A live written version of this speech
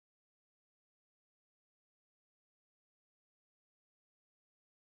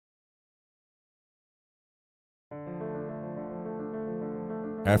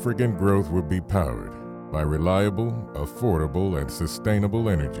African growth will be powered by reliable, affordable, and sustainable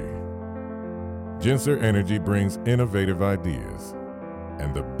energy. Genser Energy brings innovative ideas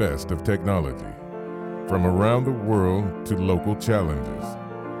and the best of technology from around the world to local challenges.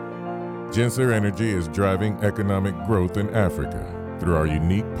 Genser Energy is driving economic growth in Africa through our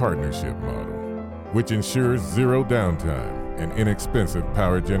unique partnership model, which ensures zero downtime and inexpensive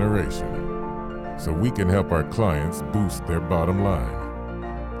power generation, so we can help our clients boost their bottom line.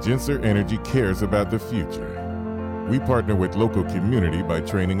 Genser Energy cares about the future. We partner with local community by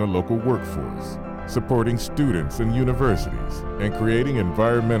training a local workforce, supporting students and universities, and creating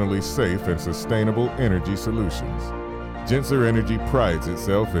environmentally safe and sustainable energy solutions. Genser Energy prides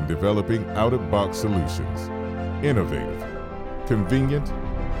itself in developing out-of-box solutions, innovative, convenient,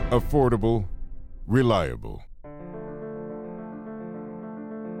 affordable, reliable.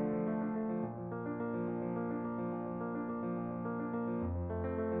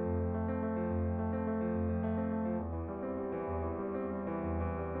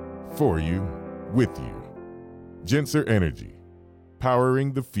 For you, with you. Genser Energy,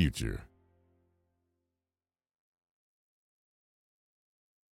 powering the future.